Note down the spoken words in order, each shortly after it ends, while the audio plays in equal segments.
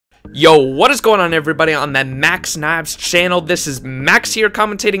Yo, what is going on, everybody, on the Max Knives channel? This is Max here,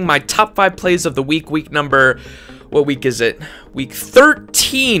 commentating my top 5 plays of the week. Week number, what week is it? Week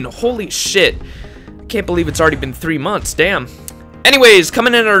 13. Holy shit. I can't believe it's already been 3 months. Damn. Anyways,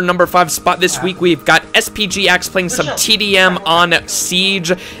 coming in at our number 5 spot this week, we've got SPGX playing some TDM on Siege.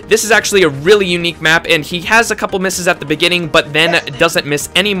 This is actually a really unique map, and he has a couple misses at the beginning, but then doesn't miss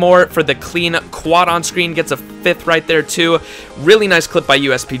any more for the clean quad on screen. Gets a 5th right there, too. Really nice clip by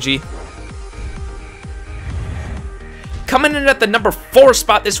USPG. Coming in at the number 4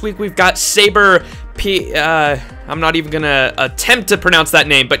 spot this week, we've got Saber P. I'm not even gonna attempt to pronounce that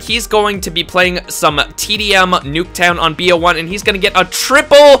name, but he's going to be playing some TDM Nuketown on BO1, and he's gonna get a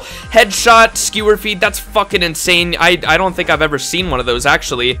triple headshot skewer feed. That's fucking insane. I don't think I've ever seen one of those,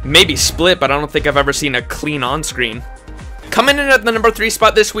 actually. Maybe split, but I don't think I've ever seen a clean on screen. Coming in at the number 3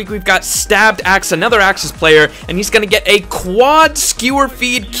 spot this week, we've got Stabbed Axe, another Axis player, and he's gonna get a quad skewer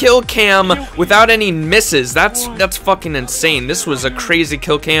feed kill cam without any misses. That's fucking insane. This was a crazy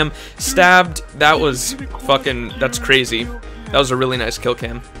kill cam. Stabbed, that's crazy. That was a really nice kill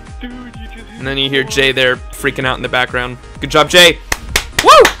cam. And then you hear Jay there freaking out in the background. Good job, Jay.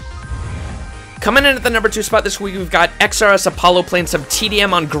 Woo! Coming in at the number 2 spot this week, we've got XRS Apollo playing some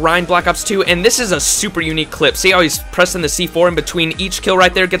TDM on Grind Black Ops 2, and this is a super unique clip. See how he's pressing the C4 in between each kill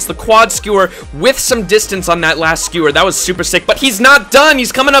right there, gets the quad skewer with some distance on that last skewer. That was super sick, but he's not done.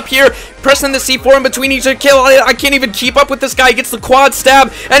 He's coming up here, pressing the C4 in between each kill. I can't even keep up with this guy. He gets the quad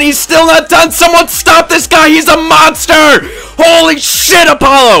stab, and he's still not done. Someone stop this guy. He's a monster. Holy shit,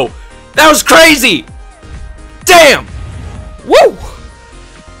 Apollo. That was crazy. Damn. Woo.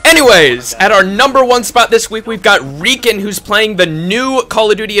 Anyways, at our number 1 spot this week, we've got Rican, who's playing the new Call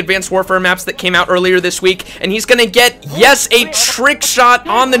of Duty Advanced Warfare maps that came out earlier this week, and he's gonna get, yes, a trick shot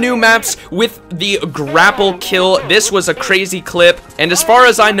on the new maps with the grapple kill. This was a crazy clip, and as far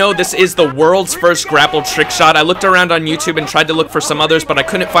as I know, this is the world's first grapple trick shot. I looked around on YouTube and tried to look for some others, but I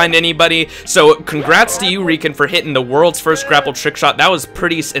couldn't find anybody, so congrats to you, Rican, for hitting the world's first grapple trick shot. That was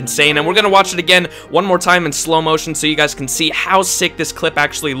pretty insane, and we're gonna watch it again one more time in slow motion so you guys can see how sick this clip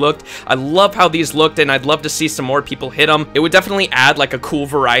actually looked. I love how these looked, and I'd love to see some more people hit them. It would definitely add like a cool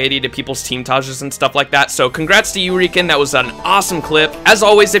variety to people's team tages and stuff like that. So congrats to you, Rican. That was an awesome clip. As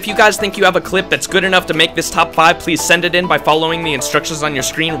always, if you guys think you have a clip that's good enough to make this top 5, please send it in by following the instructions on your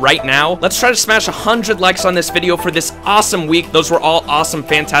screen right now. Let's try to smash 100 likes on this video for this awesome week. Those were all awesome,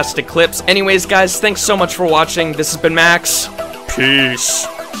 fantastic clips. Anyways, guys, thanks so much for watching. This has been Max. Peace.